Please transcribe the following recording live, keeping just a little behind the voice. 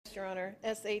Your Honor,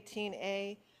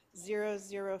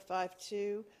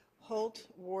 S18A0052, Holt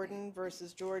Warden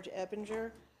versus George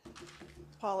Ebinger.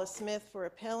 Paula Smith for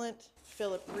appellant,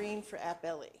 Philip Green for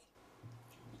appellee.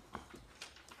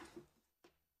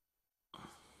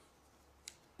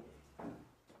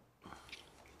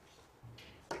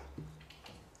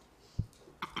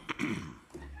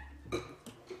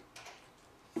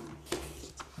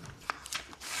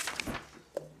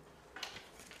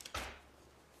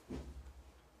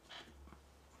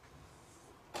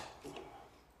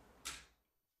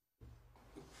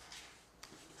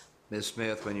 Ms.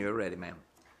 Smith, when you're ready, ma'am.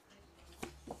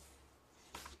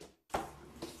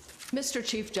 Mr.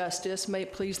 Chief Justice, may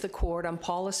it please the court, I'm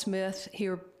Paula Smith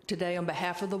here today on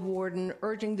behalf of the warden,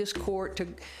 urging this court to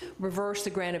reverse the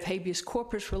grant of habeas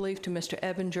corpus relief to Mr.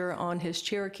 Ebinger on his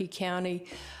Cherokee County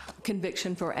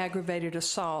conviction for aggravated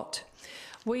assault.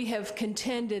 We have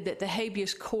contended that the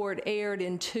habeas court erred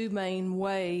in two main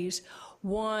ways.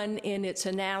 One, in its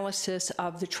analysis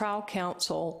of the trial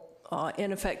counsel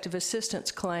ineffective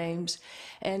assistance claims,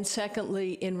 and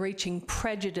secondly, in reaching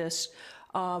prejudice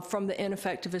from the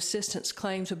ineffective assistance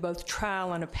claims of both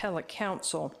trial and appellate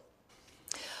counsel.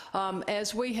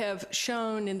 As we have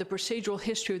shown in the procedural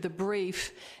history of the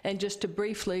brief, and just to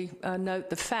briefly note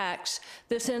the facts,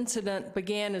 this incident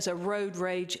began as a road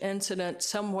rage incident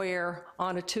somewhere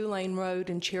on a two-lane road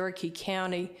in Cherokee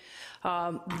County.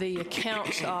 The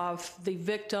accounts of the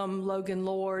victim, Logan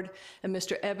Lord, and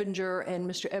Mr. Ebinger and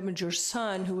Mr. Ebinger's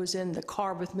son, who was in the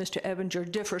car with Mr.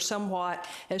 Ebinger, differ somewhat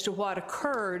as to what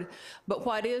occurred. But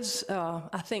what is,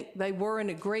 I think they were in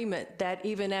agreement that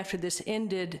even after this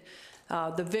ended,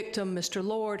 the victim, Mr.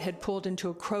 Lord, had pulled into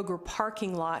a Kroger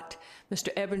parking lot.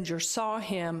 Mr. Ebinger saw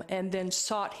him and then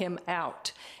sought him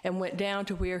out and went down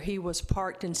to where he was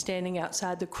parked and standing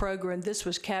outside the Kroger. And this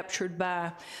was captured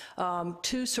by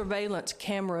two surveillance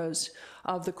cameras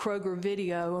of the Kroger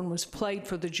video and was played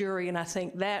for the jury. And I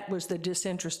think that was the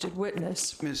disinterested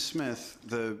witness. Ms. Smith,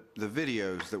 the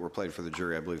videos that were played for the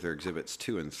jury, I believe they're exhibits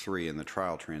 2 and 3 in the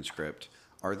trial transcript.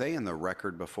 Are they in the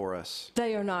record before us?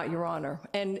 They are not, Your Honor,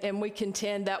 and we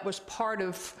contend that was part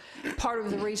of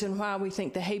the reason why we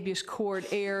think the habeas court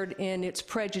erred in its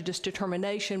prejudice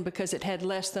determination, because it had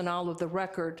less than all of the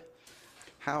record.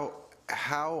 How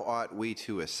ought we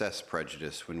to assess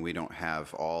prejudice when we don't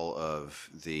have all of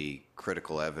the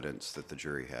critical evidence that the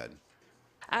jury had?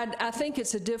 I think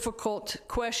it's a difficult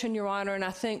question, Your Honor, and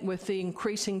I think with the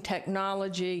increasing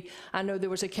technology, I know there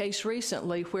was a case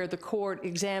recently where the court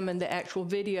examined the actual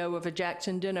video of a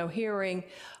Jackson-Deno hearing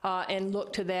and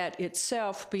looked to that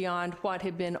itself beyond what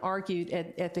had been argued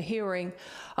at the hearing.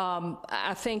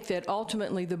 I think that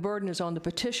ultimately the burden is on the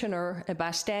petitioner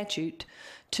by statute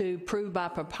to prove by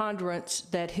preponderance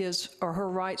that his or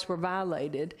her rights were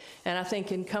violated. And I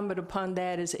think incumbent upon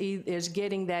that is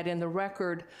getting that in the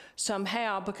record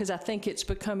somehow, because I think it's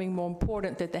becoming more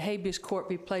important that the habeas court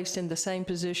be placed in the same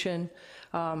position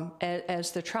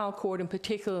as the trial court, and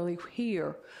particularly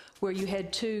here, where you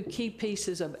had two key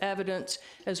pieces of evidence,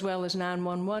 as well as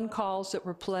 911 calls that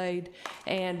were played,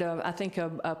 and I think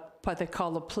what they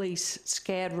call a police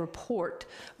SCAD report,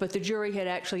 but the jury had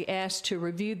actually asked to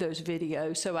review those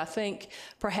videos. So I think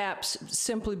perhaps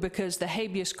simply because the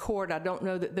habeas court, I don't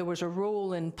know that there was a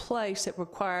rule in place that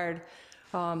required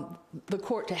the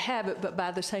court to have it, but by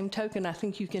the same token, I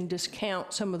think you can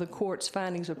discount some of the court's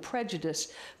findings of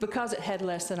prejudice because it had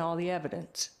less than all the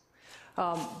evidence.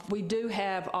 We do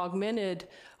have augmented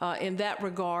in that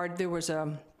regard. There was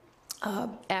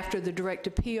after the direct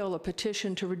appeal, a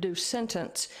petition to reduce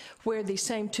sentence, where the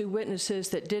same two witnesses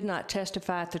that did not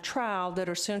testify at the trial that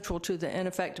are central to the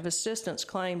ineffective assistance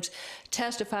claims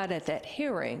testified at that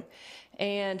hearing.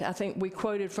 And I think we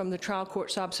quoted from the trial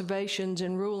court's observations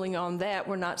in ruling on that.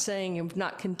 We're not saying and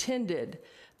not contended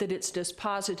that it's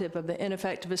dispositive of the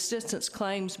ineffective assistance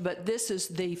claims, but this is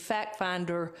the fact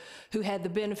finder who had the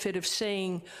benefit of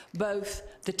seeing both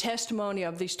the testimony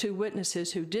of these two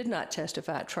witnesses who did not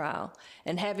testify at trial,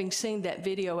 and having seen that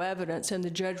video evidence, and the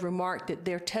judge remarked that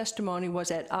their testimony was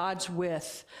at odds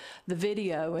with the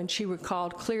video, and she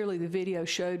recalled clearly the video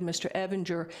showed Mr.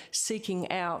 Ebinger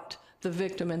seeking out the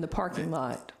victim in the parking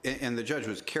lot. And the judge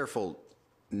was careful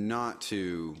not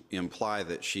to imply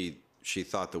that she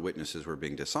thought the witnesses were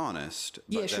being dishonest, but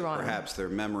yes, that Your Honor, perhaps their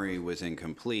memory was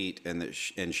incomplete, and that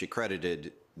she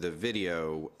credited the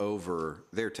video over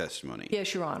their testimony.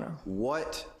 Yes, Your Honor.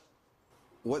 What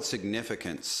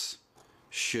significance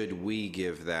should we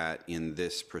give that in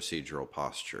this procedural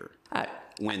posture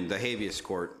when the habeas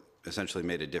court essentially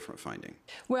made a different finding.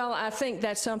 Well, I think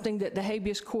that's something that the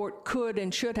habeas court could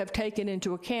and should have taken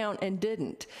into account and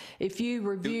didn't. If you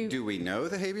review... Do we know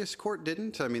the habeas court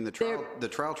didn't? I mean, the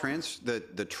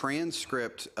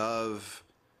transcript of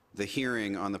the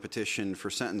hearing on the petition for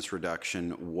sentence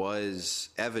reduction was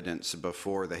evidence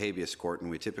before the habeas court,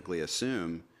 and we typically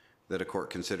assume that a court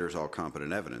considers all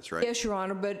competent evidence, right? Yes, Your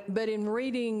Honor, but in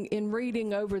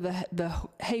reading over the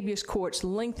habeas court's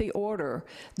lengthy order,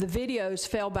 the videos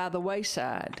fell by the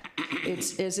wayside.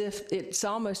 It's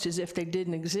almost as if they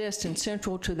didn't exist, and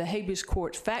central to the habeas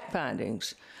court's fact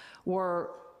findings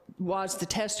was the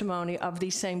testimony of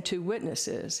these same two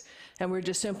witnesses. And we're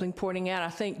just simply pointing out, I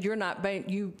think you're not,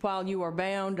 while you are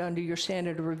bound under your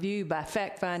standard of review by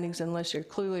fact findings unless they're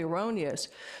clearly erroneous,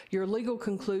 your legal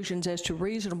conclusions as to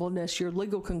reasonableness, your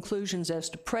legal conclusions as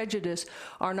to prejudice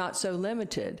are not so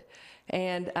limited.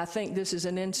 And I think this is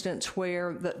an instance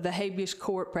where the habeas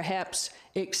court perhaps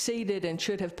exceeded and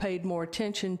should have paid more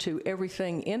attention to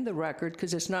everything in the record,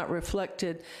 because it's not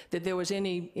reflected that there was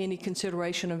any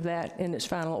consideration of that in its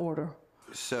final order.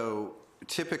 So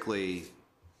typically,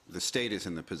 the state is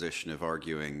in the position of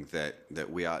arguing that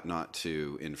we ought not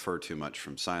to infer too much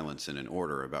from silence in an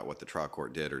order about what the trial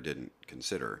court did or didn't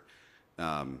consider.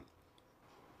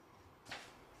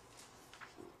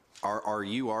 Are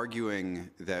you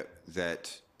arguing that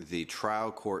the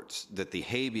trial court's, that the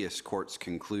habeas court's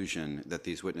conclusion that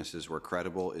these witnesses were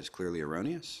credible is clearly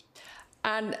erroneous?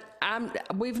 And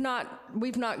we've not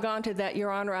gone to that, Your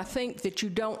Honor. I think that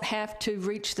you don't have to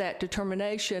reach that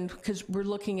determination because we're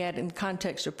looking at it in the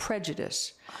context of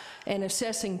prejudice and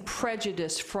assessing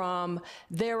prejudice from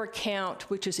their account,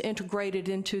 which is integrated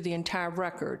into the entire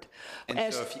record.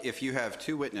 And so if you have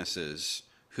two witnesses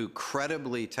who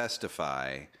credibly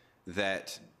testify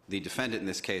that the defendant in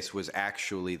this case was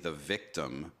actually the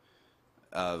victim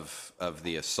of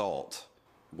the assault,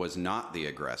 was not the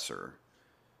aggressor,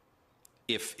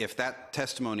 if that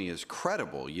testimony is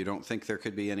credible, you don't think there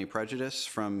could be any prejudice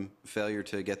from failure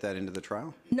to get that into the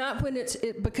trial? Not when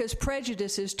because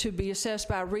prejudice is to be assessed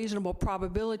by reasonable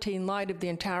probability in light of the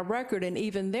entire record, and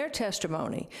even their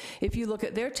testimony. If you look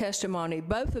at their testimony,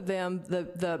 both of them,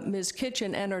 the Ms.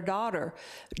 Kitchen and her daughter,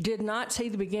 did not see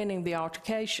the beginning of the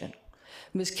altercation.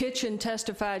 Ms. Kitchen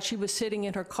testified she was sitting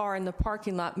in her car in the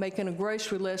parking lot making a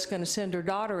grocery list, going to send her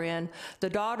daughter in. The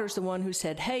daughter's the one who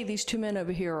said, "Hey, these two men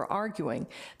over here are arguing."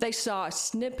 They saw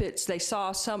snippets. They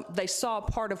saw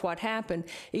part of what happened.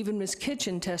 Even Ms.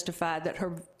 Kitchen testified that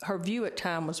her view at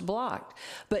time was blocked.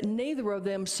 But neither of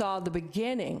them saw the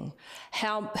beginning,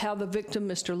 how the victim,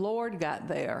 Mr. Lord, got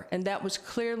there, and that was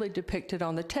clearly depicted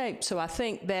on the tape. So I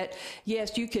think that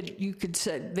yes, you could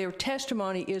say their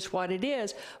testimony is what it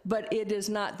is, but it is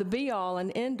not the be-all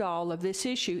and end-all of this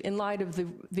issue in light of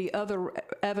the other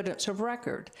evidence of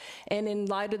record. And in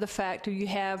light of the fact that you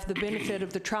have the benefit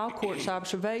of the trial court's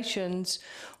observations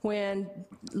when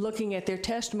looking at their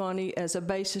testimony as a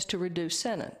basis to reduce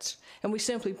sentence. And we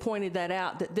simply pointed that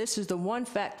out, that this is the one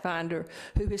fact finder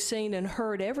who has seen and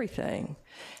heard everything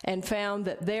and found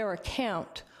that their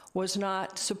account was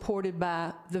not supported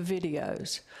by the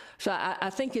videos. So I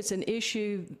think it's an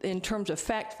issue in terms of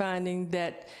fact-finding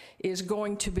that is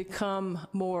going to become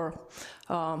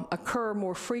occur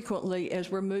more frequently as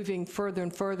we're moving further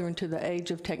and further into the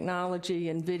age of technology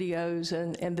and videos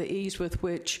and the ease with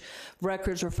which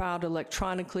records are filed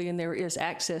electronically and there is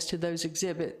access to those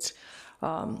exhibits.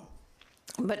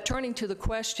 But turning to the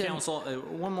question... Counsel,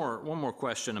 one more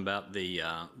question about the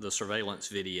surveillance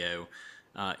video.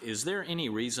 Is there any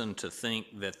reason to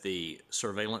think that the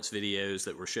surveillance videos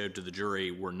that were showed to the jury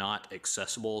were not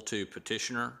accessible to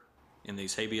petitioner in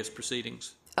these habeas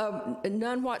proceedings?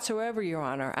 None whatsoever, Your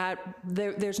Honor.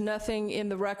 There's nothing in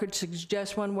the record to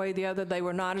suggest one way or the other they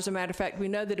were not. As a matter of fact, we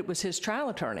know that it was his trial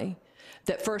attorney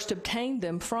that first obtained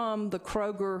them from the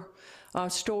Kroger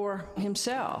store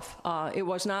himself. It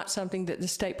was not something that the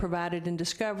state provided in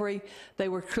discovery. They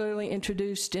were clearly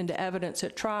introduced into evidence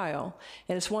at trial.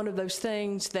 And it's one of those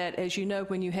things that, as you know,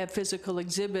 when you have physical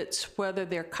exhibits, whether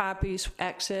they're copies,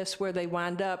 access, where they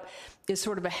wind up, is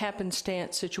sort of a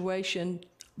happenstance situation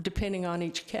depending on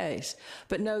each case.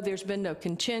 But no, there's been no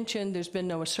contention, there's been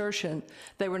no assertion.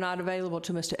 They were not available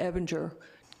to Mr. Ebinger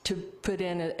to put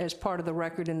in as part of the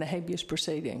record in the habeas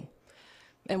proceeding.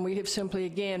 And we have simply,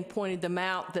 again, pointed them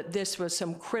out that this was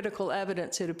some critical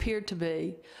evidence it appeared to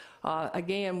be.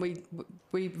 Again,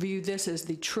 we view this as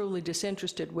the truly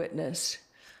disinterested witness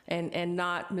and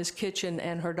not Ms. Kitchen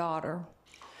and her daughter.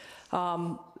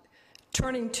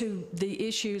 Turning to the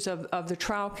issues of the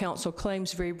trial counsel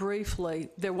claims very briefly,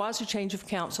 there was a change of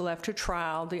counsel after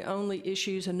trial. The only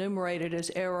issues enumerated as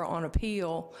error on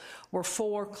appeal were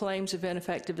 4 claims of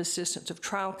ineffective assistance of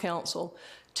trial counsel,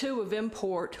 2 of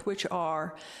import, which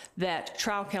are that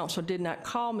trial counsel did not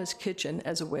call Ms. Kitchen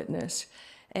as a witness,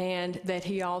 and that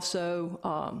he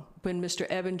also, when Mr.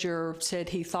 Ebinger said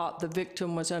he thought the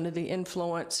victim was under the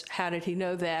influence, how did he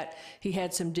know that? He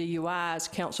had some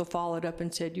DUIs. Counsel followed up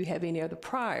and said, "You have any other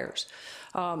priors?"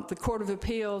 The Court of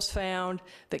Appeals found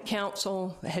that trial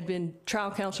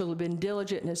counsel had been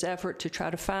diligent in his effort to try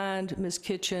to find Ms.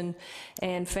 Kitchen,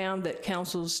 and found that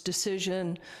counsel's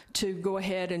decision to go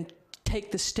ahead and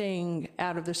take the sting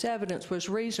out of this evidence was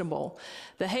reasonable.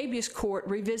 The habeas court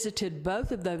revisited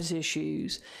both of those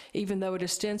issues, even though it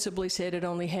ostensibly said it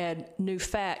only had new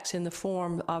facts in the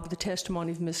form of the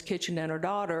testimony of Ms. Kitchen and her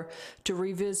daughter, to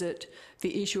revisit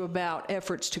the issue about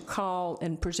efforts to call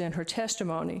and present her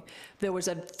testimony. There was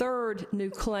a 3rd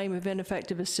new claim of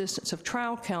ineffective assistance of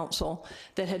trial counsel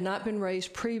that had not been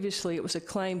raised previously. It was a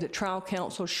claim that trial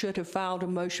counsel should have filed a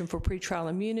motion for pretrial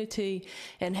immunity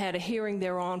and had a hearing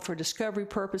thereon for discovery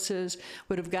purposes,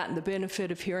 would have gotten the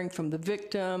benefit of hearing from the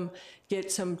victim,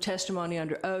 get some testimony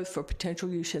under oath for potential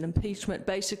use in impeachment,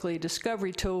 basically a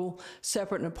discovery tool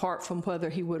separate and apart from whether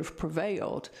he would have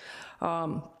prevailed.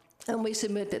 And we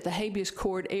submit that the habeas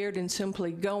court erred in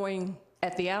simply going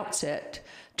at the outset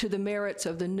to the merits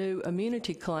of the new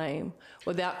immunity claim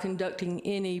without conducting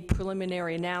any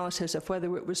preliminary analysis of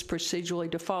whether it was procedurally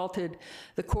defaulted.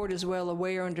 The court is well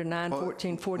aware under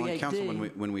 91448D. Counsel,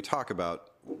 when we talk about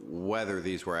whether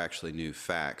these were actually new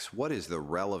facts, what is the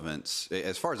relevance?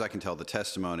 As far as I can tell, the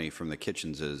testimony from the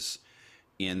Kitchenses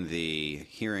in the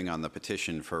hearing on the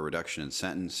petition for a reduction in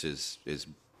sentence is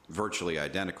virtually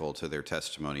identical to their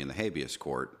testimony in the habeas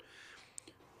court.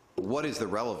 What is the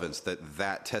relevance that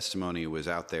that testimony was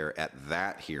out there at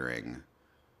that hearing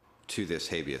to this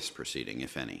habeas proceeding,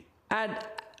 if any?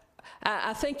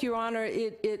 I think, Your Honor,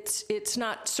 it's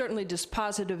not certainly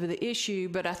dispositive of the issue,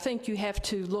 but I think you have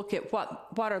to look at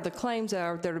what are the claims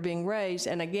that are being raised.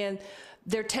 And again,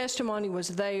 their testimony was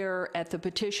there at the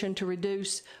petition to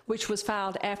reduce, which was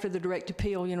filed after the direct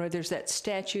appeal. You know, there's that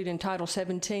statute in Title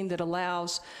 17 that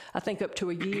allows, I think, up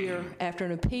to a year after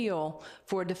an appeal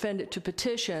for a defendant to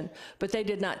petition, but they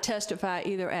did not testify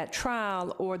either at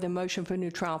trial or the motion for new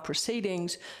trial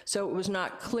proceedings, so it was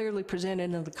not clearly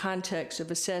presented in the context of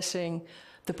assessing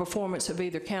the performance of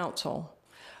either counsel.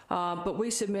 But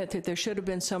we submit that there should have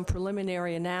been some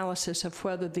preliminary analysis of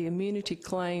whether the immunity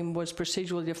claim was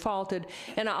procedurally defaulted.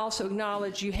 And I also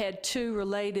acknowledge you had 2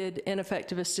 related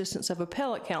ineffective assistance of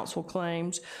appellate counsel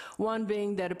claims, one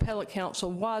being that appellate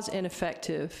counsel was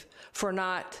ineffective for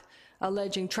not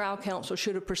alleging trial counsel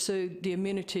should have pursued the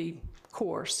immunity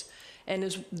course. And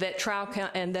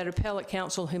that appellate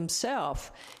counsel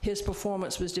himself, his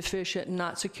performance was deficient in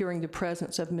not securing the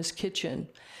presence of Ms. Kitchen.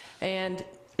 And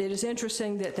it is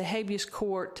interesting that the habeas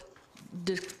court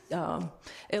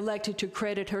elected to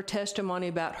credit her testimony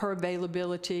about her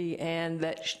availability, and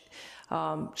that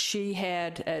she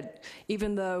had,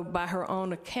 even though by her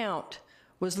own account,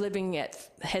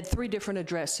 had 3 different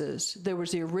addresses. There was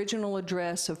the original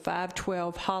address of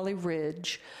 512 Holly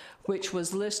Ridge, which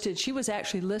was listed, she was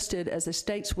actually listed as a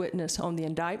state's witness on the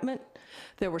indictment.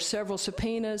 There were several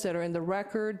subpoenas that are in the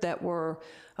record that were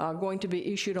going to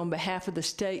be issued on behalf of the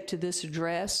state to this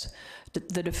address.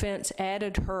 The defense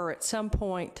added her at some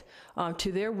point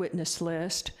to their witness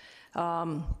list.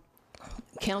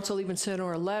 Counsel even sent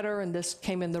her a letter, and this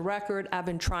came in the record. I've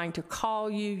been trying to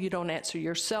call you. You don't answer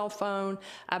your cell phone.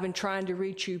 I've been trying to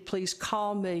reach you. Please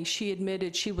call me. She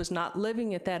admitted she was not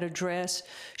living at that address.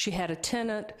 She had a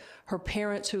tenant. Her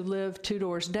parents, who lived 2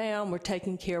 doors down, were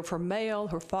taking care of her mail.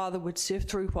 Her father would sift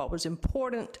through what was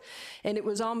important, and it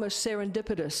was almost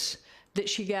serendipitous that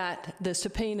she got the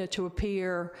subpoena to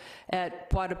appear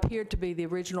at what appeared to be the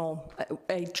original,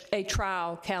 a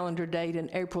trial calendar date in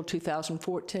April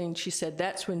 2014. She said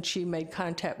that's when she made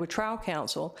contact with trial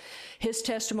counsel. His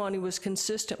testimony was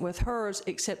consistent with hers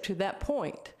except to that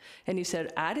point. And he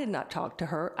said, I did not talk to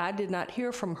her. I did not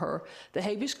hear from her. The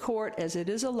habeas court, as it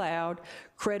is allowed,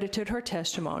 credited her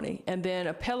testimony. And then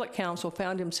appellate counsel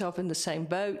found himself in the same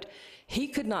boat. He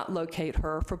could not locate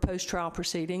her for post-trial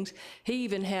proceedings. He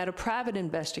even had a private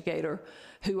investigator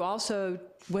who also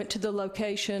went to the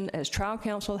location, as trial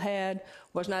counsel had,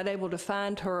 was not able to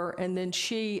find her, and then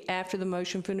she, after the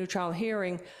motion for new trial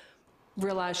hearing,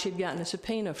 realized she'd gotten a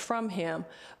subpoena from him.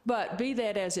 But be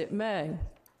that as it may,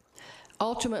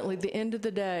 ultimately, at the end of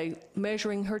the day,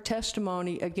 measuring her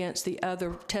testimony against the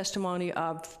other testimony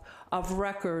of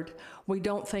record, we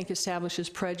don't think establishes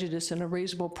prejudice, and a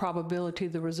reasonable probability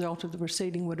the result of the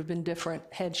proceeding would have been different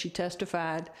had she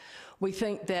testified. We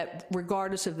think that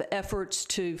regardless of the efforts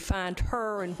to find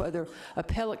her and whether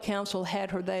appellate counsel had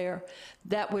her there,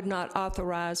 that would not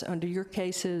authorize, under your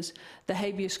cases, the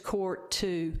habeas court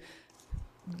to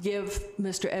give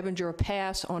Mr. Ebinger a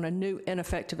pass on a new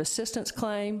ineffective assistance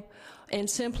claim and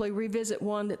simply revisit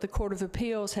one that the Court of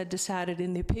Appeals had decided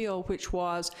in the appeal, which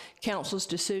was counsel's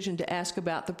decision to ask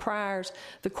about the priors.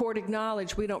 The court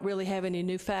acknowledged we don't really have any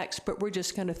new facts, but we're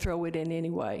just going to throw it in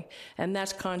anyway, and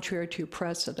that's contrary to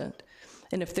precedent.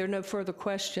 And if there are no further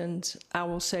questions, I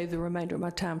will save the remainder of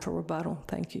my time for rebuttal.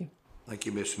 Thank you. Thank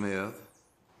you, Ms. Smith.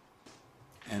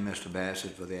 And Mr.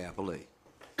 Bassett for the appellee.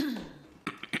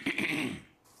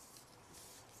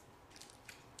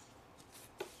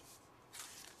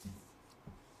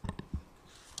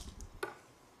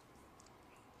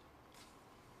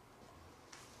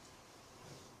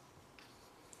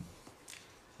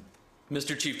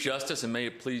 Mr. Chief Justice, and may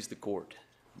it please the court.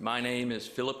 My name is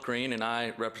Philip Green, and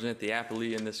I represent the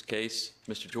appellee in this case,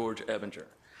 Mr. George Ebinger.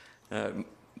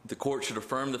 The court should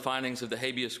affirm the findings of the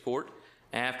habeas court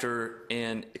after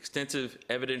an extensive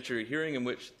evidentiary hearing in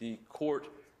which the court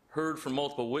heard from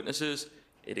multiple witnesses,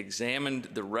 it examined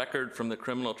the record from the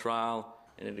criminal trial,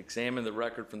 and it examined the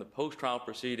record from the post-trial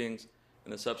proceedings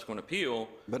and the subsequent appeal.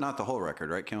 But not the whole record,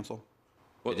 right, counsel?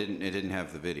 Well, it didn't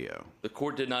have the video. The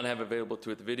court did not have available to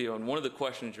it the video, and one of the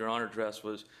questions Your Honor addressed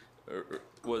was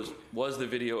the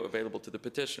video available to the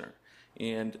petitioner?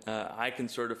 And I can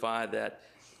certify that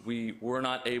we were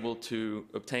not able to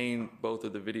obtain both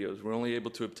of the videos. We're only able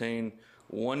to obtain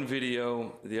one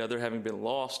video, the other having been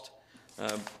lost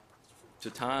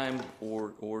to time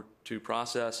or to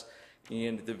process,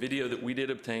 and the video that we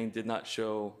did obtain did not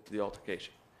show the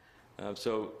altercation.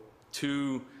 So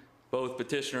to both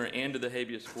petitioner and to the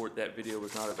habeas court, that video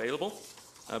was not available.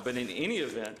 But in any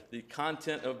event, the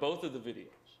content of both of the videos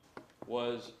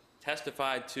was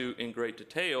testified to in great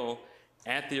detail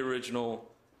at the original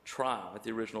trial, at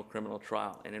the original criminal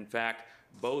trial. And in fact,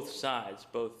 both sides,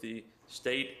 both the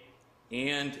state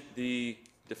and the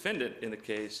defendant in the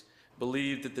case,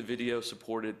 believed that the video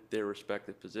supported their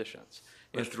respective positions.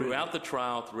 And throughout the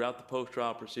trial, throughout the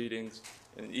post-trial proceedings,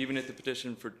 and even at the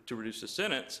petition to reduce the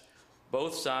sentence,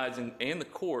 both sides and the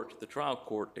court, the trial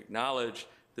court, acknowledged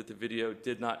that the video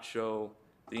did not show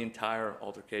the entire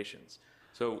altercations.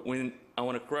 So when I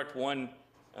want to correct one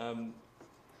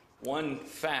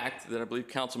fact that I believe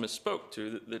counsel misspoke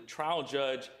to, the trial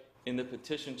judge in the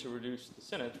petition to reduce the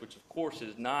sentence, which of course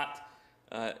is not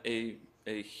a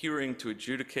hearing to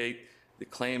adjudicate the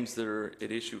claims that are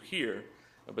at issue here,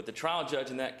 but the trial judge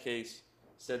in that case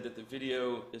said that the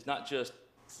video is not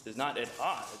at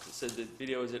odds. It said the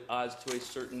video is at odds to a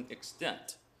certain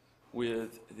extent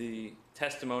with the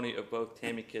testimony of both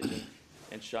Tammy Kitchen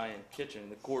and Cheyenne Kitchen.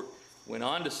 The court went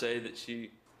on to say that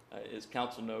she, as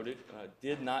counsel noted,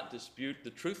 did not dispute the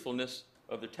truthfulness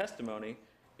of their testimony.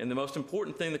 And the most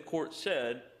important thing the court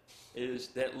said is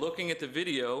that looking at the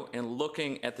video and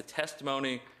looking at the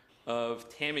testimony of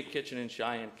Tammy Kitchen and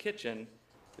Cheyenne Kitchen,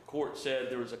 the court said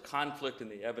there was a conflict in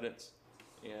the evidence,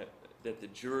 that the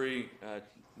jury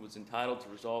was entitled to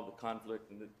resolve the conflict,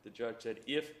 and the judge said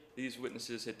if these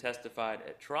witnesses had testified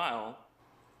at trial,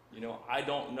 I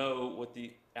don't know what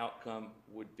the outcome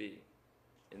would be.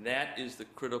 And that is the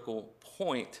critical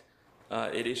point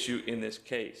at issue in this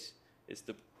case. It's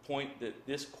the point that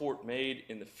this court made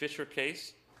in the Fisher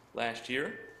case last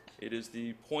year. It is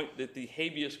the point that the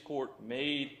habeas court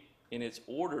made in its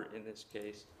order in this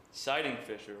case, citing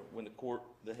Fisher, when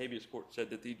the habeas court said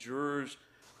that the jurors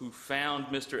who found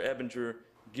Mr. Ebinger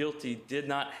guilty did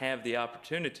not have the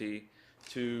opportunity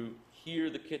to hear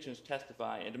the Kitchens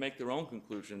testify and to make their own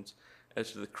conclusions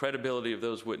as to the credibility of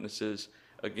those witnesses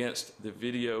against the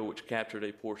video which captured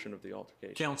a portion of the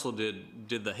altercation. Counsel,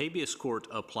 did the habeas court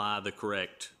apply the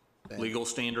correct legal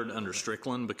standard under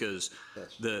Strickland? Because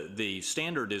the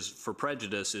standard is for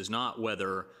prejudice is not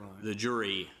whether the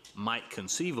jury might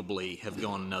conceivably have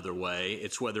gone another way.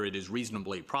 It's whether it is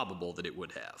reasonably probable that it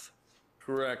would have.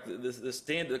 Correct.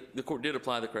 The court did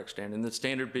apply the correct standard, and the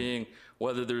standard being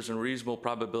whether there's a reasonable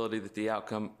probability that the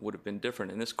outcome would have been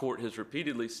different. And this court has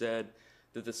repeatedly said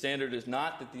that the standard is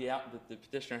not that the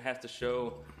petitioner has to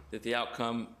show that the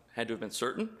outcome had to have been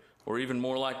certain, or even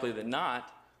more likely than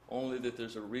not, only that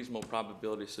there's a reasonable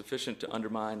probability sufficient to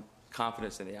undermine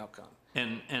confidence in the outcome.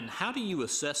 And how do you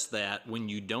assess that when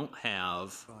you don't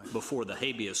have before the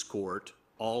habeas court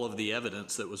all of the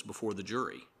evidence that was before the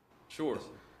jury? Sure.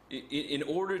 In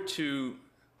order to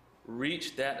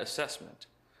reached that assessment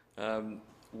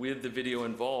with the video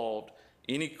involved,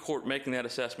 any court making that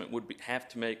assessment would have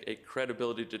to make a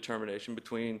credibility determination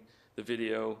between the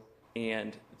video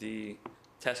and the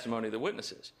testimony of the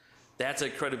witnesses. That's a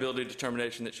credibility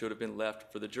determination that should have been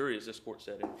left for the jury, as this court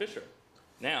said in Fisher.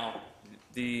 Now,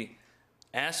 the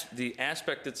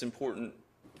aspect that's important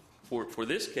for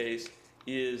this case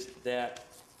is that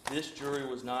this jury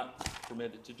was not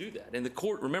permitted to do that. And the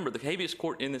court, remember, the habeas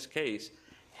court in this case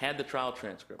had the trial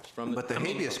transcripts from the... But the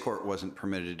habeas court wasn't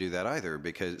permitted to do that either,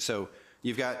 because, so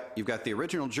you've got the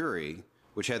original jury,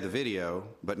 which had the video,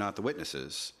 but not the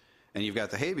witnesses, and you've got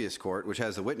the habeas court, which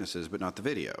has the witnesses, but not the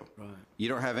video. Right. You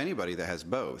don't have anybody that has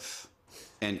both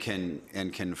and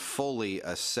can fully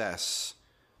assess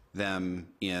them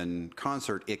in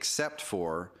concert, except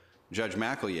for Judge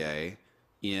McEllier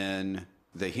in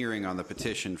the hearing on the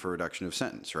petition for reduction of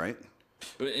sentence, right?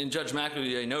 And Judge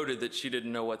McEllier noted that she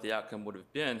didn't know what the outcome would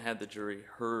have been had the jury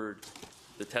heard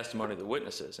the testimony of the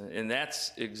witnesses. And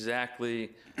that's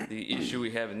exactly the issue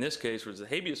we have in this case, was the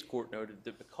habeas court noted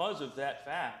that because of that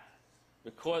fact,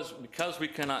 because we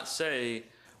cannot say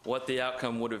what the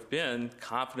outcome would have been,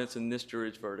 confidence in this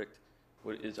jury's verdict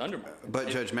is undermined. But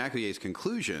Judge McEllier's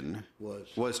conclusion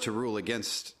was to rule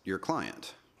against your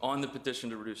client. On the petition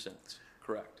to reduce sentence,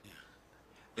 correct.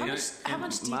 How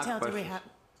much detail do we have?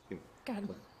 Go ahead.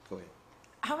 Go ahead.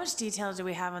 How much detail do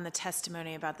we have on the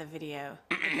testimony about the video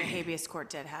that the habeas court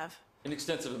did have? An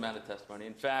extensive amount of testimony.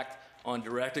 In fact, on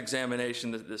direct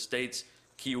examination, the state's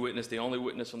key witness, the only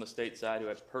witness on the state side who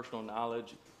had personal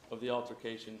knowledge of the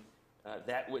altercation,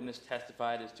 that witness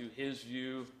testified as to his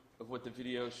view of what the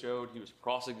video showed. He was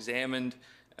cross-examined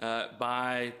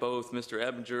by both Mr.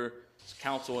 Ebinger's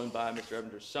counsel and by Mr.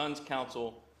 Ebinger's son's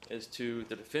counsel as to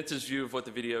the defense's view of what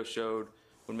the video showed.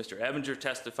 When Mr. Ebinger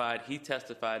testified, he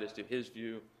testified as to his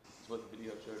view of what the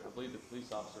video showed. I believe the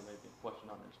police officer may be a question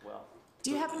on it as well.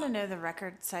 Do you happen to know the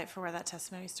record site for where that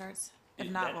testimony starts? If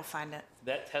not, we'll find it.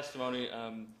 That testimony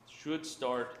should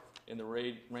start in the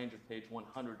range of page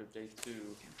 100 of day 2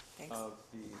 of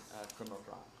the criminal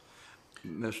trial.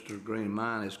 Mr. Green,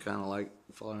 mine is kind of like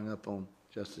following up on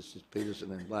Justices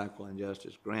Peterson and Blackwell and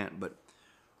Justice Grant, but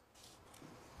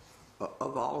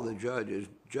of all the judges,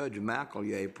 Judge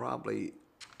McEllier probably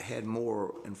had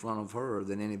more in front of her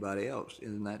than anybody else.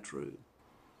 Isn't that true?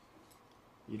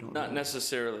 You don't Not know?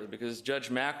 necessarily, because Judge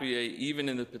McEllier, even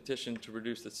in the petition to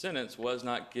reduce the sentence, was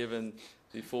not given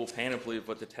the full panoply of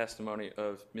what the testimony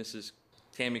of Mrs.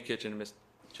 Tammy Kitchen and Ms.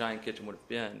 Cheyenne Kitchen would have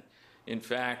been. In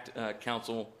fact,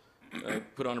 counsel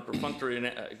put on a perfunctory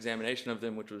examination of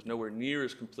them, which was nowhere near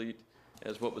as complete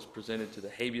as what was presented to the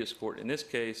habeas court in this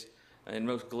case, and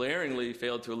most glaringly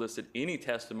failed to elicit any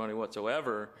testimony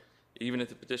whatsoever, even at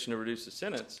the petition to reduce the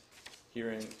sentence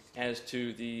hearing, as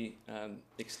to the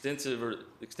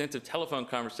extensive telephone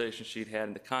conversation she'd had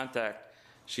and the contact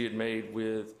she had made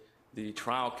with the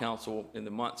trial counsel in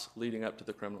the months leading up to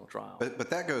the criminal trial. But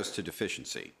that goes to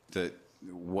deficiency.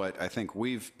 What I think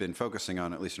we've been focusing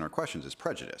on, at least in our questions, is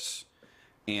prejudice.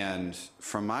 And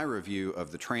from my review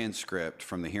of the transcript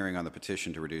from the hearing on the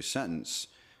petition to reduce sentence,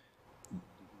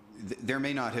 there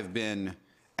may not have been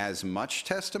as much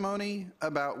testimony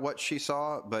about what she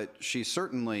saw, but she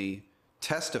certainly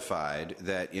testified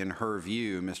that in her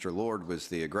view, Mr. Lord was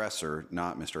the aggressor,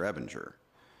 not Mr. Ebinger.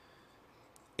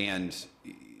 And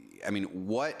I mean,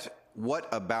 what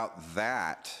about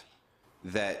that,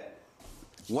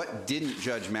 what didn't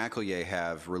Judge McEllier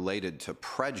have related to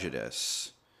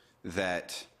prejudice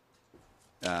that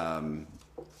the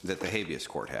habeas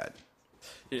court had?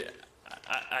 Yeah,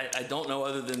 I don't know,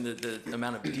 other than the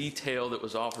amount of detail that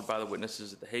was offered by the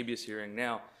witnesses at the habeas hearing.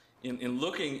 Now, in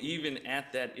looking even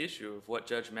at that issue of what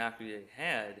Judge McEllier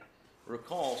had,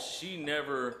 recall she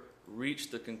never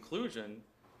reached the conclusion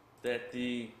that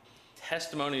the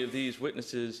testimony of these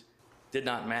witnesses did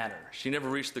not matter. She never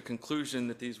reached the conclusion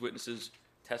that these witnesses'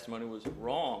 testimony was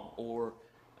wrong or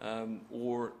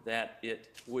that it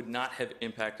would not have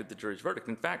impacted the jury's verdict.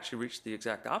 In fact, she reached the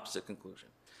exact opposite conclusion,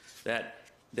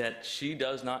 that she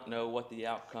does not know what the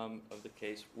outcome of the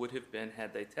case would have been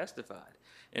had they testified.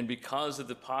 And because of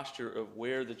the posture of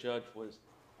where the judge was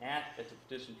at the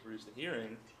petition to reduce the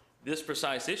hearing, this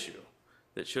precise issue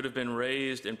that should have been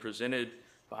raised and presented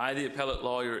by the appellate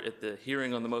lawyer at the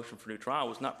hearing on the motion for new trial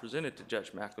was not presented to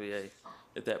Judge McEllier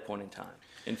at that point in time.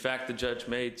 In fact, the judge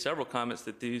made several comments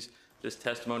that this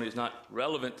testimony is not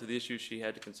relevant to the issues she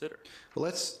had to consider. Well,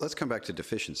 let's come back to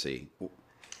deficiency.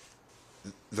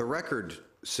 The record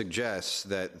suggests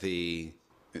that Mr.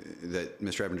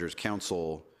 Ebinger's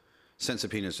counsel sent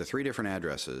subpoenas to 3 different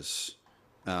addresses,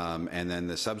 and then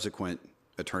the subsequent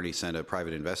attorney sent a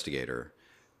private investigator.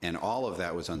 and all of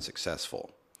that was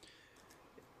unsuccessful.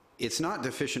 It's not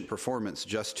deficient performance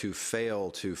just to fail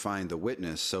to find the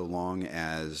witness so long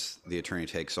as the attorney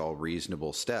takes all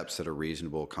reasonable steps that a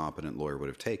reasonable, competent lawyer would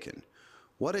have taken.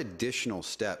 What additional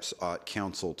steps ought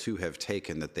counsel to have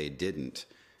taken that they didn't,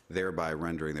 thereby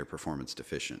rendering their performance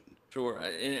deficient? Sure.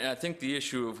 And I think the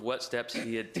issue of what steps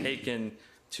he had taken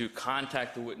to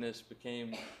contact the witness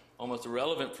became almost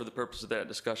irrelevant for the purpose of that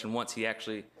discussion once he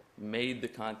actually made the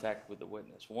contact with the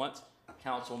witness. Once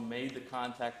counsel made the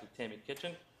contact with Tammy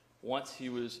Kitchen, once he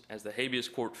was, as the habeas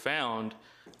court found,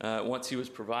 once he was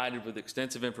provided with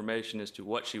extensive information as to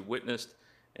what she witnessed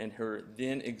and her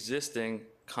then existing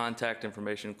contact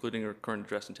information, including her current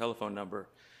address and telephone number,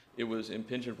 it was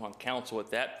impingent upon counsel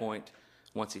at that point,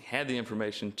 once he had the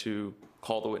information, to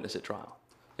call the witness at trial.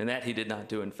 And that he did not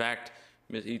do. In fact,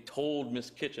 he told Ms.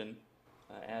 Kitchen,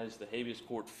 as the habeas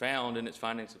court found in its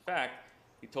findings of fact,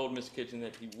 he told Ms. Kitchen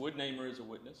that he would name her as a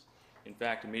witness. In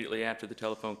fact, immediately after the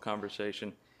telephone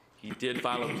conversation, he did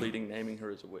file a pleading naming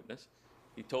her as a witness.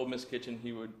 He told Ms. Kitchen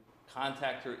he would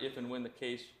contact her if and when the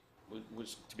case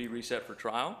was to be reset for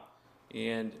trial.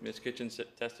 And Ms. Kitchen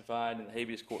testified, and the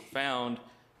habeas court found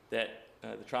that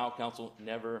the trial counsel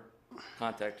never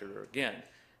contacted her again.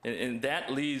 And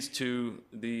that leads to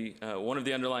the one of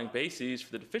the underlying bases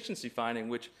for the deficiency finding,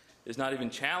 which is not even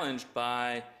challenged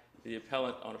by the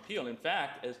appellant on appeal. In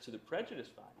fact, as to the prejudice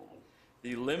finding,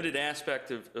 the limited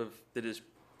aspect of that is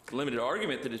limited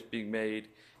argument that is being made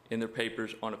in their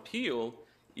papers on appeal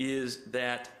is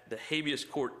that the habeas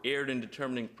court erred in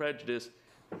determining prejudice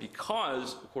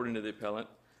because, according to the appellant,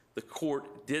 the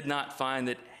court did not find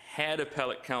that had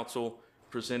appellate counsel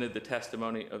presented the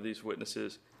testimony of these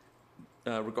witnesses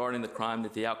regarding the crime,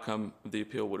 that the outcome of the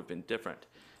appeal would have been different.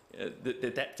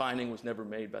 That finding was never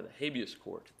made by the habeas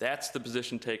court. That's the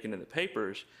position taken in the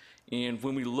papers. And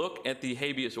when we look at the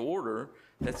habeas order,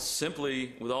 that's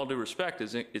simply, with all due respect,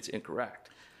 it's incorrect.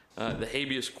 The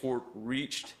habeas court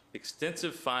reached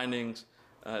extensive findings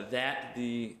that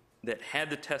had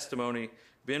the testimony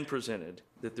been presented,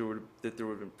 that there would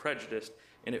have been prejudice,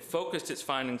 and it focused its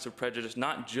findings of prejudice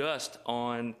not just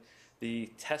on the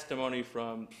testimony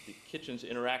from the Kitchen's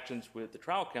interactions with the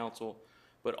trial counsel,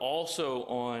 but also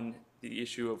on the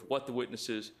issue of what the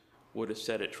witnesses would have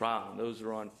said at trial. And those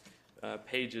are on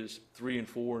pages 3 and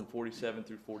 4 and 47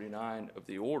 through 49 of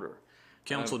the order.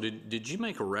 Counsel, did you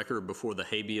make a record before the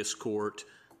habeas court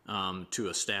to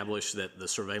establish that the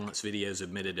surveillance videos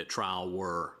admitted at trial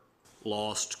were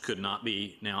lost, could not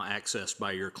be now accessed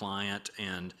by your client,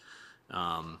 and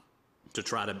to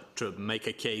try to make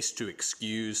a case to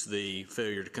excuse the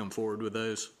failure to come forward with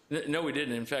those? No, we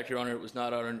didn't. In fact, Your Honor, it was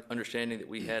not our understanding that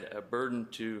we had a burden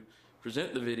to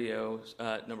present the videos,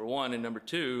 number one, and number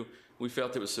two, we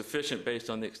felt it was sufficient based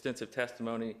on the extensive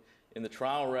testimony in the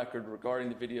trial record regarding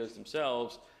the videos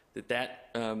themselves that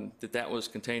was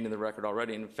contained in the record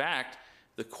already. And in fact,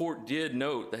 the court did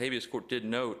note, the habeas court did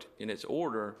note in its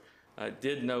order,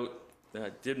 did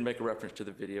make a reference to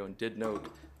the video and did note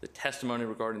the testimony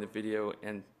regarding the video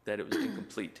and that it was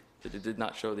incomplete, that it did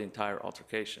not show the entire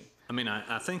altercation. I mean,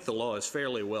 I think the law is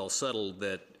fairly well settled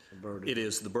that it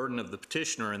is the burden of the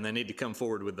petitioner and they need to come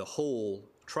forward with the whole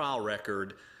trial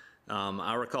record.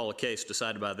 I recall a case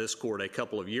decided by this court a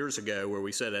couple of years ago where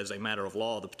we said as a matter of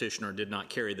law the petitioner did not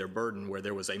carry their burden, where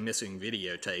there was a missing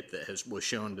videotape that was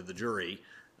shown to the jury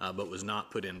but was not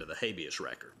put into the habeas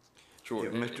record. Sure.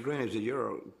 Yeah, Mr. Green, is it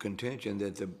your contention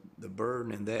that the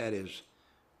burden in that is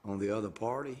on the other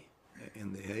party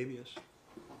in the habeas?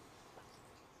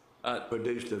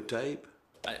 Produce the tape?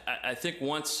 I think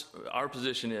our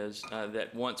position is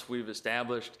that once we've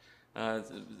established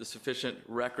the sufficient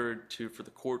record for the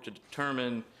court to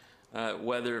determine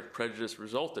whether prejudice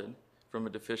resulted from a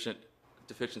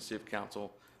deficiency of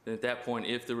counsel, then at that point,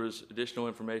 if there was additional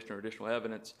information or additional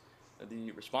evidence,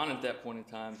 the respondent at that point in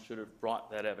time should have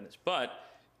brought that evidence. But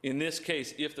in this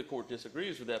case, if the court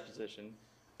disagrees with that position,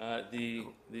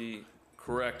 the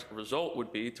correct result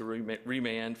would be to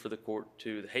remand for the court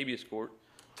to the habeas court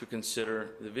to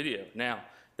consider the video. Now,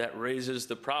 that raises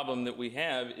the problem that we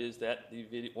have is that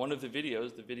one of the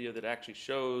videos, the video that actually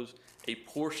shows a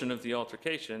portion of the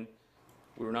altercation,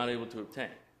 we were not able to obtain.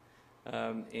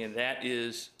 And that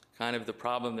is kind of the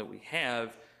problem that we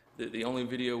have. The only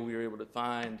video we were able to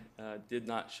find did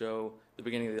not show the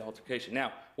beginning of the altercation.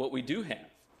 Now, what we do have,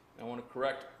 I want to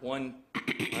correct one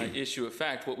issue of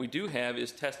fact, what we do have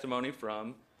is testimony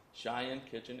from Cheyenne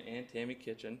Kitchen and Tammy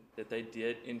Kitchen that they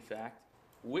did, in fact,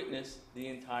 witness the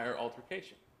entire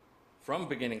altercation from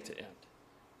beginning to end.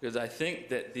 Because I think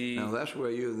that Now, that's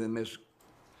where you and Ms.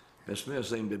 Ms. Smith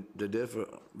seemed to differ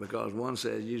because one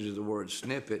says uses the word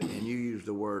snippet and you use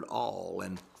the word all,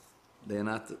 and they're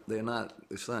not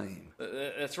the same.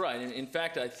 That's right. In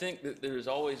fact, I think that there's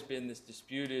always been this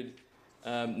disputed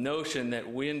notion that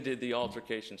when did the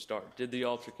altercation start? Did the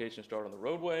altercation start on the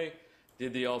roadway?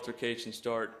 Did the altercation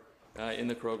start in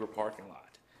the Kroger parking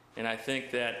lot? And I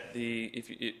think that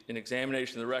an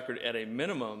examination of the record at a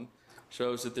minimum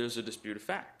shows that there's a dispute of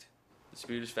fact. The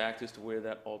dispute of fact as to where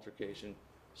that altercation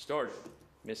started.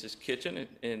 Mrs. Kitchen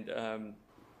and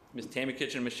Ms. Tammy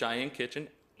Kitchen, Ms. Cheyenne Kitchen,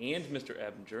 and Mr.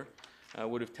 Ebinger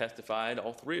would have testified,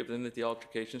 all three of them, that the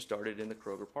altercation started in the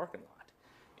Kroger parking lot.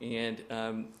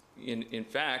 And in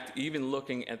fact, even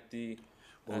looking at the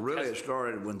Well, really, it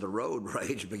started when the road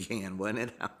rage began, wasn't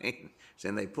it? I mean,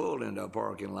 and they pulled into a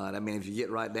parking lot. I mean, if you get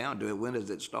right down to it, when does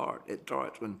it start? It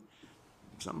starts when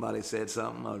somebody said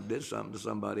something or did something to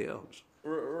somebody else.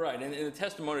 Right, and the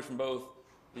testimony from both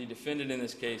the defendant in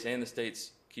this case and the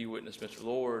state's key witness, Mr.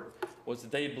 Lord, was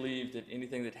that they believed that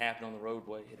anything that happened on the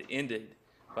roadway had ended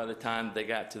by the time they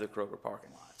got to the Kroger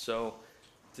parking lot. So,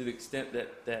 to the extent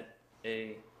that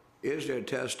Is there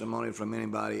testimony from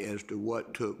anybody as to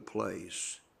what took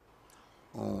place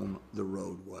on the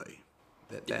roadway?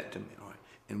 That to me, all right.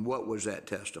 And what was that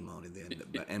testimony then,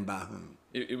 and by whom?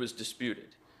 It was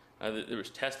disputed. There was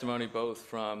testimony both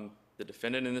from the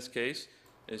defendant in this case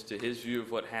as to his view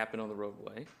of what happened on the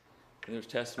roadway, and there's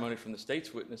testimony from the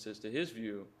state's witness as to his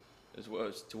view as well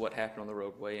as to what happened on the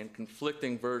roadway, and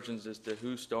conflicting versions as to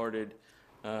who started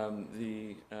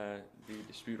the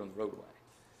dispute on the roadway.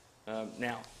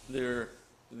 Now,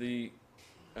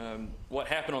 what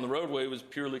happened on the roadway was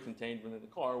purely contained within the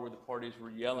car, where the parties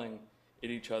were yelling at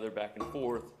each other back and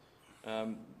forth.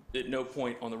 At no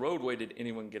point on the roadway did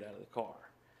anyone get out of the car.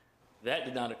 That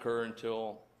did not occur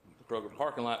until the Kroger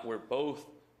parking lot, where both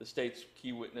the state's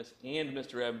key witness and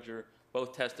Mr. Ebinger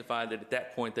both testified that at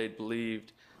that point they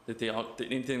believed that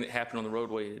anything that happened on the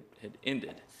roadway had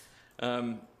ended.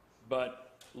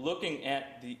 But looking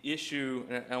at the issue,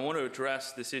 and I want to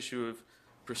address this issue of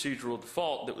procedural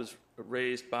default that was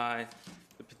raised by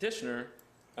the petitioner.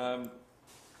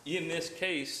 In this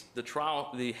case,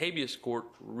 the habeas court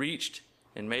reached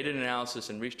and made an analysis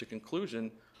and reached a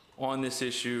conclusion on this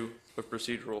issue of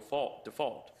procedural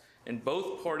default. And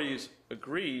both parties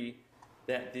agree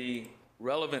that the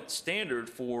relevant standard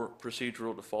for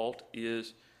procedural default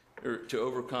is, or to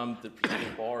overcome the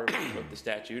procedural bar of the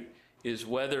statute, is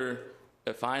whether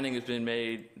a finding has been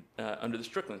made under the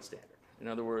Strickland standard. In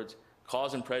other words,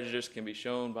 cause and prejudice can be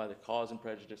shown by the cause and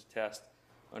prejudice test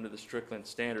under the Strickland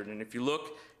standard. And if you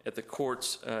look at the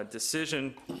court's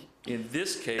decision in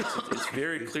this case, it's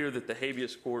very clear that the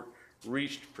habeas court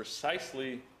reached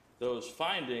precisely those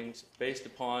findings based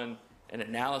upon an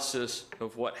analysis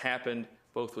of what happened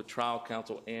both with trial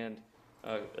counsel and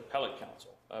appellate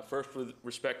counsel. First, with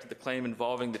respect to the claim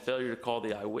involving the failure to call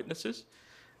the eyewitnesses,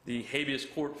 the habeas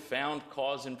court found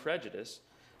cause and prejudice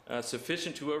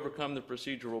sufficient to overcome the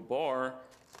procedural bar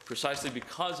precisely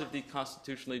because of the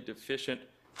constitutionally deficient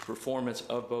performance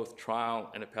of both trial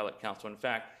and appellate counsel. In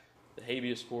fact, the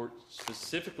habeas court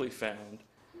specifically found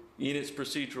in its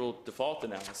procedural default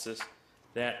analysis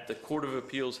that the Court of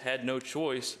Appeals had no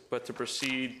choice but to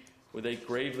proceed with a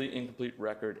gravely incomplete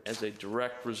record as a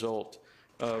direct result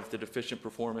of the deficient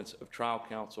performance of trial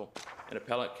counsel and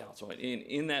appellate counsel. And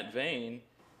in that vein,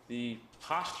 the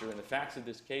posture and the facts of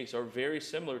this case are very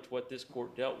similar to what this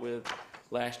court dealt with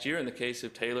last year in the case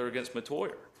of Taylor against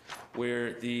Metoyer,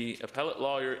 where the appellate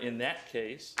lawyer in that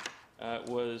case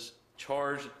was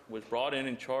brought in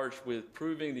and charged with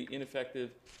proving the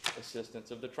ineffective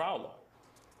assistance of the trial lawyer.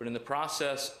 But in the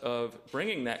process of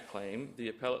bringing that claim, the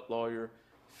appellate lawyer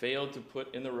failed to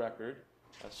put in the record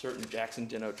certain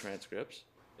Jackson-Deno transcripts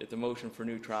at the motion for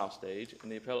new trial stage,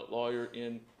 and the appellate lawyer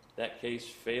in that case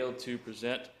failed to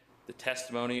present the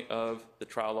testimony of the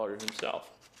trial lawyer himself.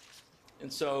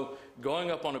 And so, going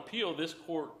up on appeal, this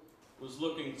court was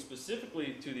looking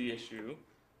specifically to the issue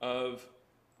of,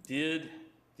 did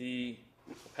the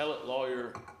appellate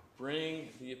lawyer bring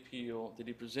the appeal, did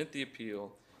he present the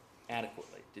appeal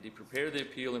adequately? Did he prepare the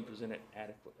appeal and present it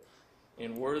adequately?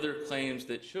 And were there claims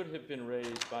that should have been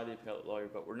raised by the appellate lawyer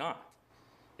but were not?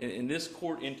 In this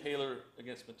court in Taylor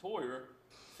against Metoyer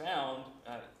found,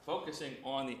 focusing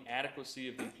on the adequacy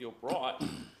of the appeal brought,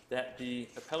 that the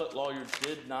appellate lawyer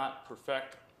did not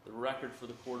perfect the record for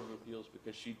the Court of Appeals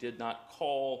because she did not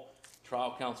call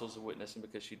trial counsel as a witness and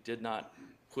because she did not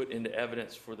put into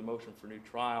evidence for the motion for new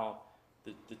trial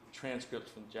the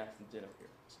transcripts from the Jackson-Deno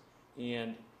hearings.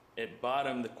 And at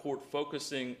bottom, the court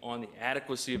focusing on the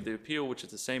adequacy of the appeal, which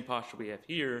is the same posture we have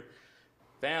here,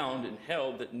 found and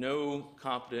held that no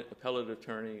competent appellate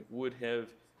attorney would have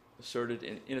asserted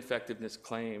an ineffectiveness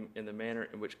claim in the manner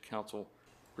in which counsel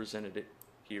presented it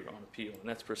here on appeal. And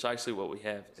that's precisely what we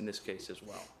have in this case as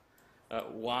well.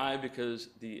 Why? Because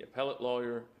the appellate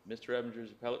lawyer, Mr.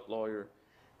 Ebinger's appellate lawyer,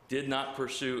 did not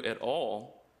pursue at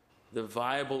all the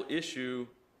viable issue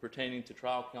pertaining to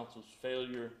trial counsel's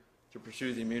failure to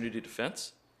pursue the immunity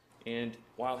defense. And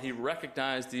while he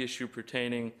recognized the issue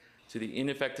pertaining to the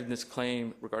ineffectiveness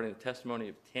claim regarding the testimony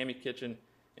of Tammy Kitchen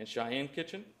and Cheyenne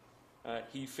Kitchen,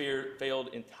 he failed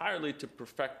entirely to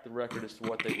perfect the record as to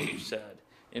what they would have said.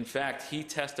 In fact, he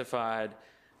testified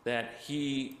that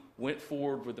he went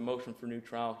forward with the motion for new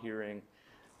trial hearing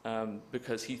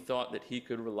because he thought that he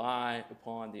could rely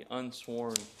upon the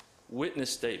unsworn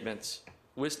witness statement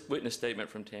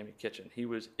from Tammy Kitchen. He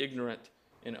was ignorant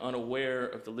and unaware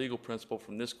of the legal principle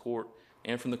from this court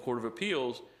and from the Court of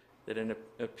Appeals that an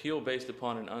appeal based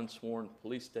upon an unsworn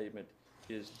police statement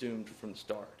is doomed from the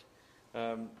start.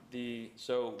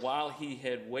 So while he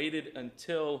had waited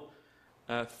until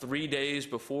 3 days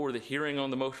before the hearing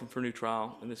on the motion for new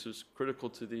trial, and this was critical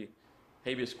to the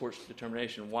habeas court's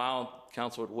determination, while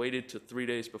counsel had waited to 3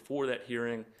 days before that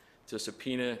hearing to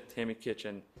subpoena Tammy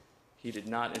Kitchen, he did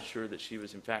not ensure that she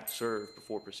was in fact served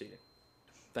before proceeding.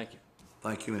 Thank you.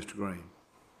 Thank you, Mr. Green.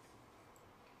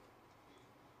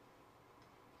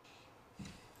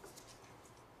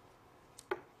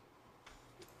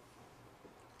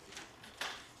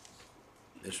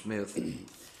 Ms. Smith,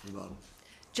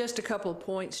 Just a couple of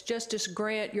points. Justice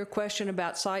Grant, your question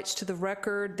about cites to the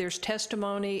record, there's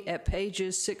testimony at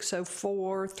pages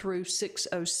 604 through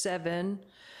 607,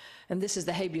 and this is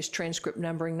the habeas transcript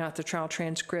numbering, not the trial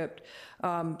transcript,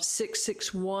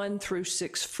 661 through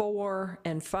 64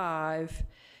 and 5,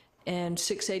 and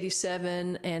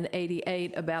 687 and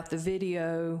 88 about the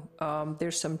video.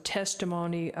 There's some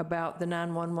testimony about the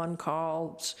 911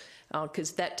 calls,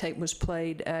 because that tape was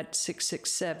played at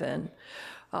 667.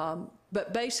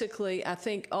 But basically, I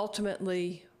think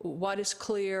ultimately what is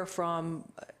clear from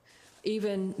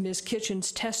even Ms.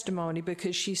 Kitchen's testimony,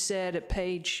 because she said at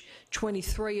page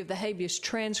 23 of the habeas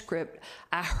transcript,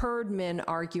 I heard men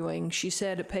arguing. She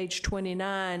said at page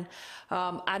 29,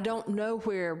 I don't know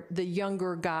where the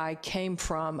younger guy came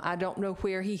from. I don't know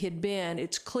where he had been.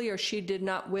 It's clear she did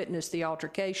not witness the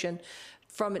altercation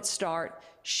from its start.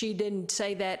 She didn't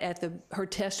say that at her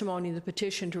testimony in the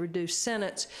petition to reduce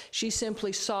sentence. She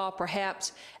simply saw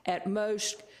perhaps at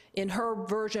most, in her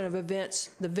version of events,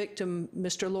 the victim,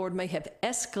 Mr. Lord, may have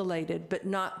escalated but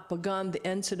not begun the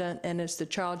incident. And as the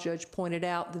trial judge pointed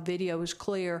out, the video is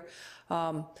clear.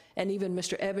 And even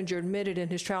Mr. Ebinger admitted in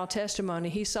his trial testimony,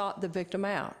 he sought the victim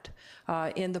out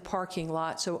in the parking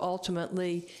lot. So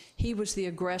ultimately, he was the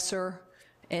aggressor,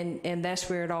 and that's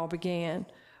where it all began.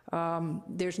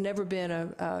 There's never been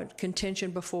a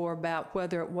contention before about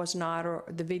whether it was not or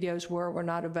the videos were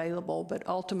not available, but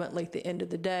ultimately at the end of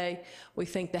the day, we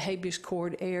think the habeas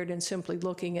court erred in simply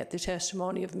looking at the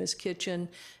testimony of Ms. Kitchen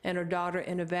and her daughter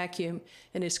in a vacuum,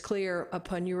 and it's clear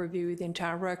upon your review of the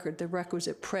entire record, the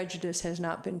requisite prejudice has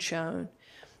not been shown.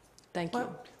 Thank you.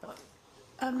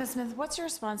 Ms. Smith, what's your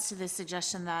response to the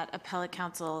suggestion that appellate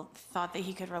counsel thought that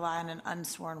he could rely on an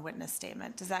unsworn witness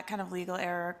statement? Does that kind of legal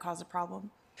error cause a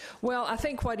problem? Well, I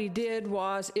think what he did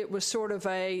was, it was sort of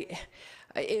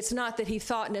it's not that he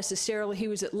thought necessarily, he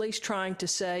was at least trying to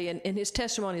say, and his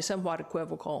testimony is somewhat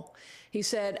equivocal. He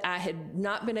said, I had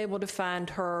not been able to find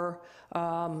her,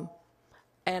 and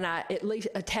I at least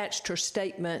attached her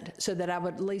statement so that I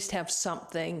would at least have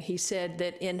something. He said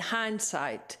that in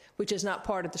hindsight, which is not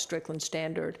part of the Strickland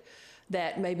standard,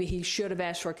 that maybe he should have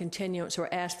asked for a continuance or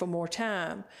asked for more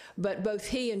time. But both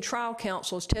he and trial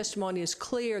counsel's testimony is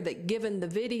clear that given the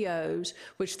videos,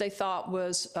 which they thought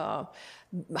was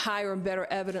higher and better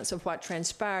evidence of what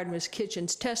transpired, Ms.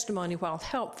 Kitchen's testimony, while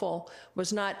helpful,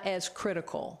 was not as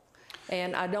critical.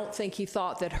 And I don't think he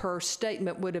thought that her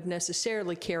statement would have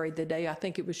necessarily carried the day. I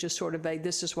think it was just sort of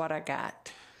this is what I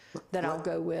got that I'll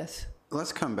go with.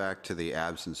 Let's come back to the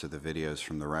absence of the videos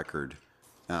from the record.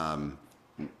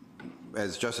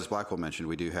 As Justice Blackwell mentioned,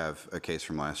 we do have a case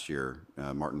from last year,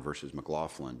 Martin versus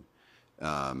McLaughlin,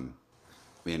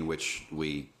 in which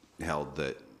we held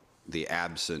that the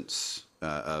absence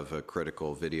of a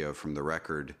critical video from the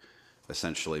record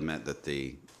essentially meant that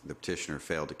the petitioner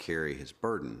failed to carry his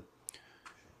burden.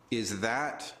 Is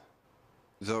that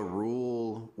the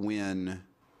rule when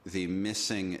the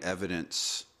missing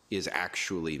evidence is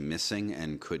actually missing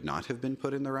and could not have been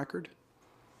put in the record?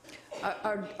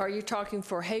 Are you talking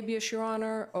for habeas, Your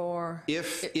Honor, or?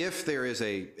 If there is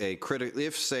a critical,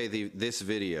 if say this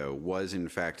video was in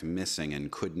fact missing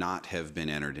and could not have been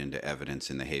entered into evidence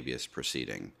in the habeas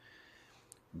proceeding,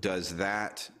 does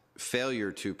that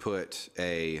failure to put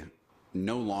a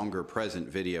no longer present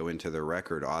video into the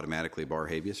record automatically bar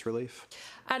habeas relief?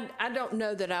 I don't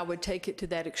know that I would take it to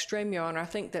that extreme, Your Honor. I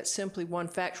think that's simply one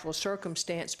factual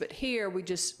circumstance. But here,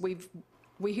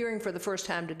 we're hearing for the first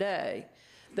time today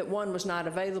that one was not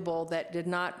available, that did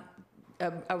not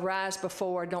arise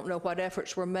before. Don't know what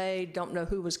efforts were made, don't know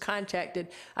who was contacted.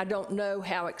 I don't know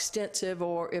how extensive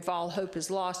or if all hope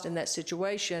is lost in that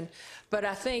situation. But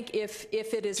I think if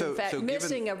it is in fact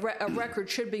missing, a record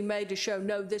should be made to show,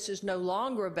 no, this is no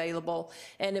longer available,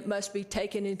 and it must be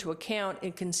taken into account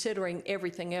in considering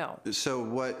everything else. So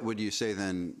what would you say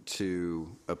then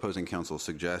to opposing counsel's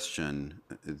suggestion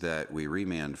that we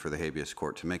remand for the habeas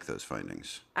court to make those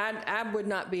findings? I would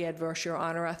not be adverse, Your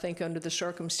Honor. I think under the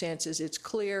circumstances, it's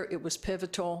clear it was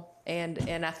pivotal, and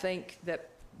I think that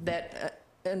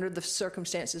under the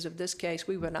circumstances of this case,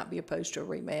 we would not be opposed to a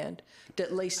remand, to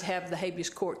at least have the habeas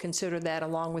court consider that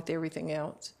along with everything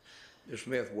else. Ms.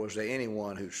 Smith, was there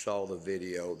anyone who saw the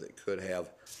video that could have,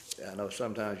 I know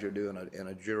sometimes you're doing in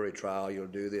a jury trial, you'll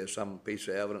do this, some piece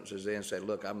of evidence is there and say,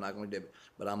 look, I'm not going to do it,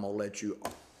 but I'm going to let you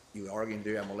arguing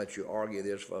there, I'm going to let you argue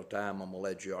this for a time, I'm going to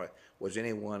let you argue. Was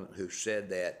anyone who said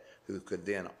that who could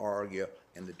then argue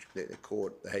and the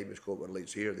court, the habeas court would at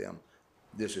least hear them,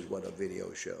 this is what a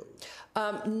video shows?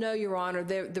 No, Your Honor.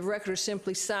 The record is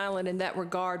simply silent in that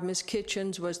regard. Ms.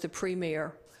 Kitchens was the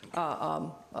premier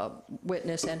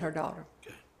witness and her daughter.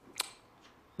 Okay.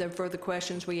 No further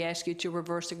questions. We ask you to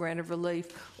reverse the grant of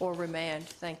relief or remand.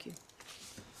 Thank you.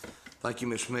 Thank you,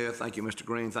 Ms. Smith. Thank you, Mr.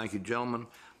 Green. Thank you, gentlemen.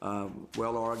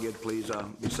 Well argued. Please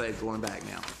be safe going back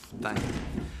now. Thank you.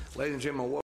 Ladies and gentlemen,